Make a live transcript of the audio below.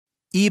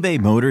eBay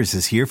Motors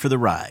is here for the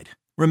ride.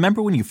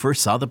 Remember when you first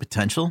saw the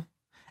potential?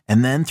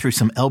 And then through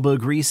some elbow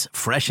grease,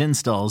 fresh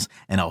installs,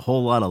 and a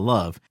whole lot of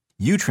love,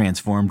 you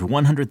transformed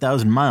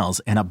 100,000 miles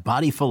and a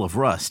body full of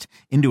rust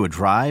into a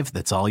drive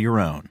that's all your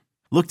own.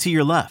 Look to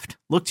your left.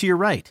 Look to your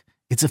right.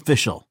 It's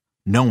official.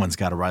 No one's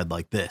got a ride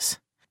like this.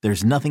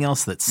 There's nothing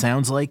else that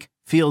sounds like,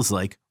 feels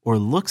like, or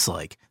looks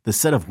like the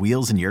set of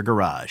wheels in your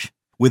garage.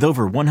 With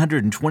over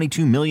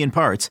 122 million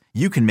parts,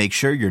 you can make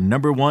sure your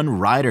number one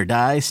ride or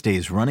die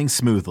stays running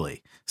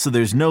smoothly. So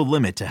there's no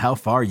limit to how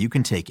far you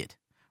can take it.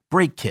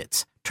 Brake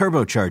kits,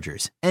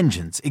 turbochargers,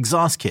 engines,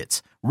 exhaust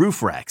kits,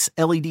 roof racks,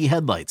 LED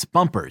headlights,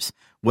 bumpers,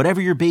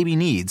 whatever your baby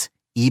needs,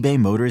 eBay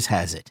Motors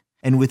has it.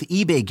 And with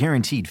eBay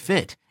Guaranteed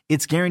Fit,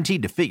 it's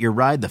guaranteed to fit your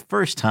ride the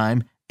first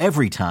time,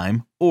 every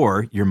time,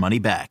 or your money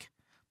back.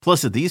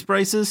 Plus at these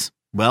prices,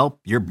 well,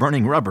 you're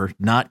burning rubber,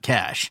 not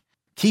cash.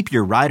 Keep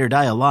your ride or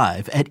die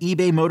alive at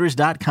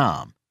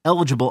ebaymotors.com.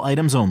 Eligible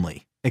items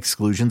only.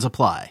 Exclusions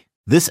apply.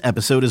 This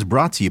episode is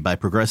brought to you by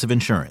Progressive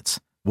Insurance.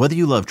 Whether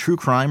you love true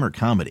crime or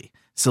comedy,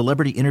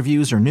 celebrity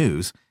interviews or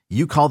news,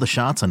 you call the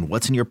shots on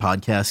what's in your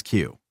podcast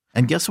queue.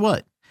 And guess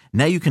what?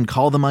 Now you can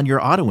call them on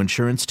your auto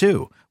insurance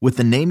too with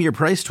the Name Your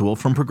Price tool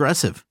from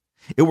Progressive.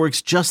 It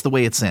works just the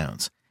way it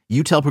sounds.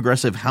 You tell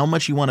Progressive how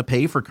much you want to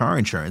pay for car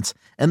insurance,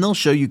 and they'll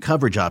show you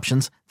coverage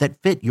options that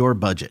fit your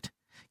budget.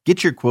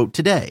 Get your quote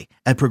today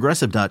at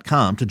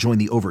Progressive.com to join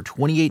the over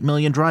 28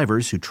 million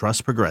drivers who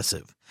trust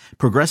Progressive.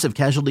 Progressive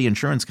Casualty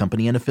Insurance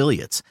Company and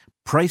Affiliates.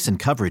 Price and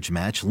coverage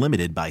match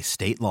limited by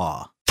state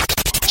law.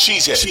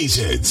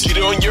 Cheeseheads. Get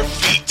on your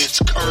feet. It's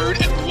Curd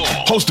and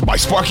Long. Hosted by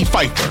Sparky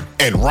Fifer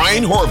and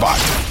Ryan Horvath.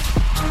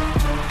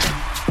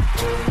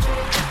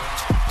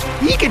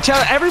 He can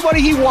tell everybody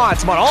he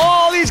wants about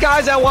all these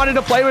guys that wanted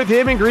to play with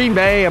him in Green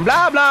Bay and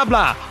blah, blah,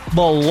 blah.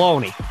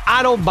 Baloney.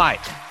 I don't buy it.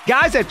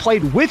 Guys that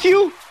played with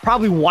you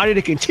probably wanted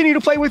to continue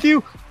to play with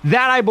you.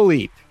 That I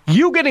believe.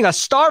 You getting a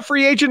star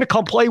free agent to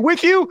come play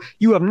with you,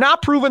 you have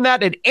not proven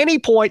that at any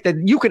point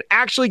that you can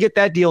actually get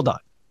that deal done.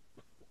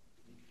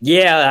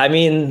 Yeah, I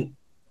mean,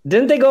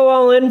 didn't they go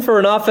all in for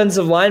an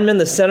offensive lineman,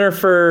 the center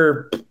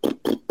for – I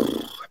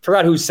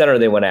forgot whose center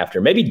they went after.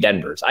 Maybe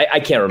Denver's.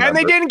 I can't remember. And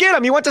they didn't get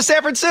him. He went to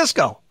San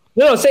Francisco.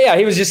 No,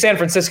 he was just San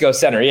Francisco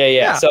center.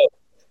 Yeah. So,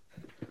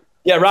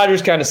 yeah,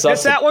 Rodgers kind of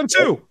sucks. That's that one,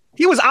 too.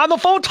 He was on the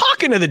phone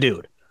talking to the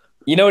dude.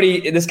 You know what?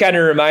 This kind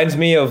of reminds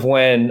me of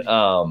when,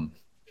 the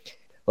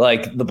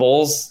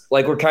Bulls,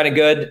 were kind of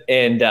good,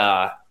 and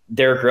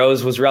Derrick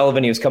Rose was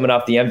relevant. He was coming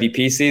off the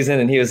MVP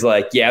season, and he was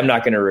like, "Yeah, I'm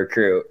not going to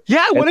recruit."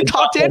 Yeah, I wouldn't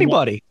talk to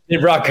anybody. They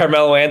brought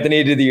Carmelo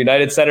Anthony to the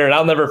United Center, and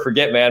I'll never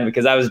forget, man,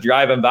 because I was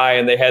driving by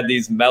and they had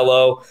these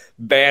Melo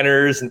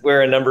banners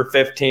wearing number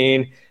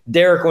 15.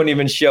 Derrick wouldn't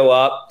even show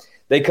up.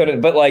 They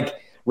couldn't, but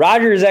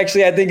Rodgers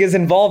actually, I think, is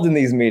involved in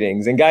these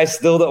meetings, and guys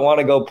still don't want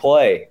to go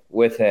play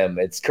with him.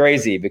 It's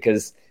crazy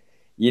because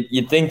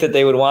you'd think that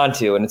they would want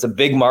to, and it's a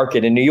big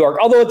market in New York.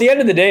 Although at the end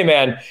of the day,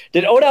 man,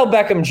 did Odell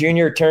Beckham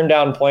Jr. turn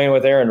down playing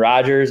with Aaron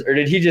Rodgers, or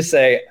did he just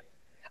say,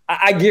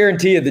 I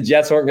guarantee you the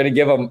Jets weren't going to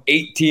give him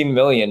 $18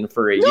 million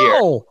for a year?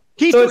 No,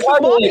 he took the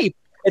money.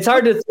 It's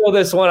hard to throw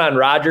this one on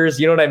Rodgers,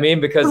 you know what I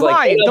mean? Because Odell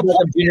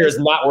Beckham Jr. is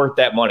not worth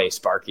that money,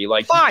 Sparky.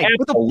 Fine,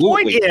 but the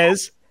point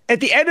is, at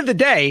the end of the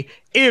day,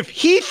 if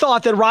he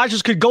thought that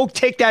Rodgers could go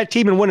take that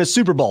team and win a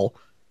Super Bowl,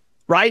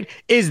 right,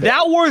 is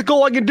that worth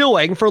going and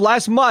doing for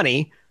less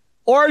money?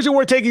 Or is it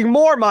worth taking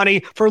more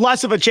money for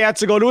less of a chance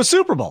to go to a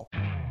Super Bowl?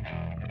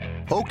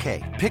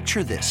 Okay,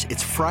 picture this.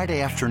 It's Friday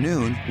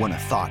afternoon when a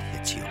thought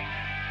hits you.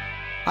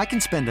 I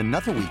can spend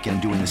another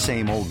weekend doing the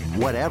same old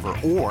whatever,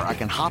 or I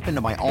can hop into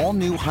my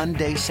all-new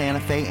Hyundai Santa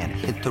Fe and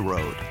hit the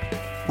road.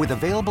 With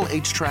available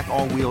H-Track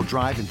all-wheel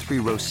drive and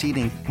 3-row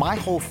seating, my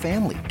whole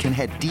family can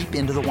head deep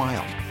into the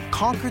wild.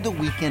 Conquer the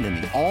weekend in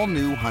the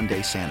all-new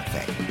Hyundai Santa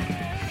Fe.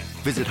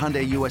 Visit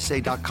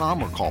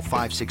HyundaiUSA.com or call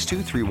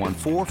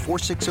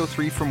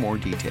 562-314-4603 for more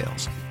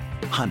details.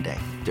 Hyundai,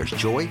 there's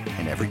joy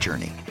in every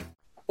journey.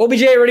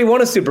 OBJ already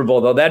won a Super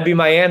Bowl, though. That'd be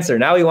my answer.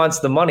 Now he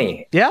wants the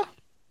money. Yeah.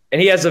 And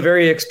he has a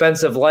very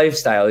expensive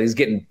lifestyle. He's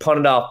getting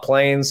punted off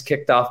planes,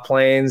 kicked off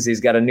planes. He's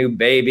got a new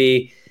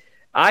baby.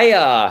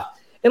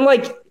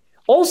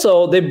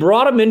 Also, they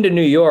brought him into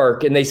New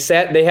York, and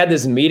they had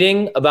this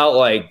meeting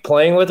about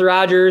playing with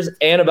Rodgers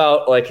and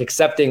about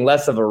accepting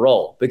less of a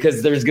role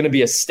because there's going to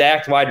be a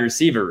stacked wide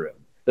receiver room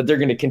that they're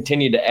going to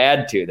continue to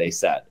add to, they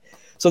said.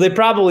 So they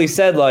probably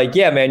said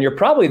yeah, man, you're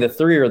probably the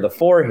 3 or the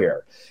 4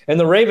 here. And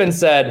the Ravens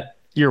said,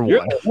 You're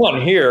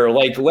one here.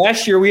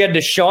 Last year we had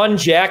Deshaun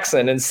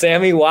Jackson and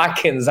Sammy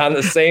Watkins on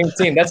the same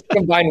team. That's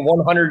combined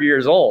 100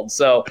 years old.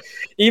 So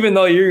even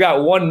though you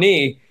got one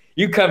knee,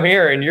 you come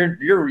here and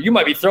you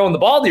might be throwing the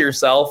ball to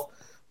yourself,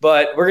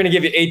 but we're going to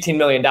give you $18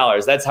 million.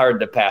 That's hard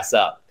to pass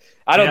up.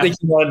 I don't think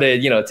he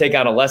wanted to, take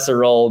on a lesser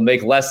role,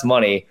 make less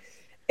money,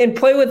 and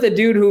play with a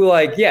dude who,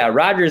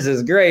 Rodgers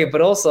is great, but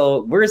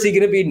also where is he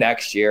going to be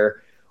next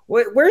year?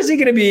 Where is he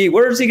going to be?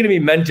 Where is he going to be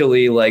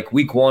mentally,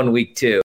 week 1, week 2?